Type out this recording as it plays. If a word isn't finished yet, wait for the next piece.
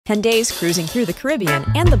10 days cruising through the Caribbean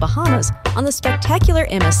and the Bahamas on the spectacular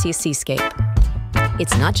MSC seascape.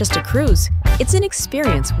 It's not just a cruise, it's an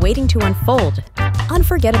experience waiting to unfold.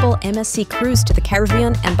 Unforgettable MSC cruise to the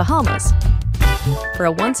Caribbean and Bahamas. For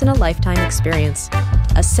a once-in-a-lifetime experience,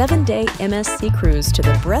 a 7-day MSC cruise to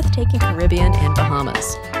the breathtaking Caribbean and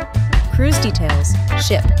Bahamas. Cruise details,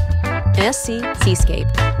 ship, MSC Seascape.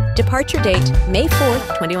 Departure date, May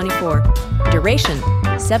 4th, 2024. Duration,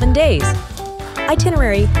 7 days.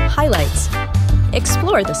 Itinerary, highlights.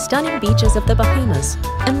 Explore the stunning beaches of the Bahamas.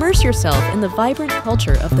 Immerse yourself in the vibrant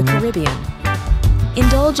culture of the Caribbean.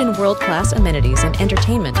 Indulge in world-class amenities and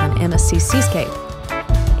entertainment on MSC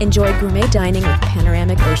Seascape. Enjoy gourmet dining with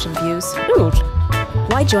panoramic ocean views.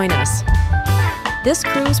 Why join us? This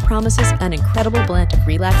cruise promises an incredible blend of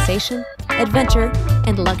relaxation, adventure,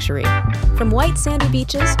 and luxury. From white sandy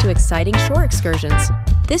beaches to exciting shore excursions,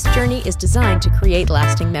 this journey is designed to create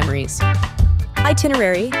lasting memories.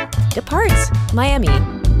 Itinerary departs Miami,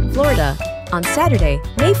 Florida on Saturday,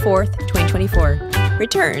 May 4th, 2024.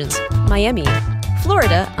 Returns Miami,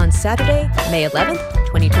 Florida on Saturday, May 11th,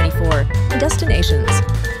 2024. Destinations.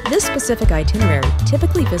 This specific itinerary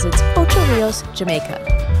typically visits Ocho Rios,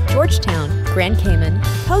 Jamaica, Georgetown, Grand Cayman,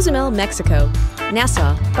 Cozumel, Mexico,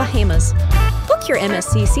 Nassau, Bahamas. Book your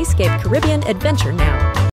MSC Seascape Caribbean adventure now.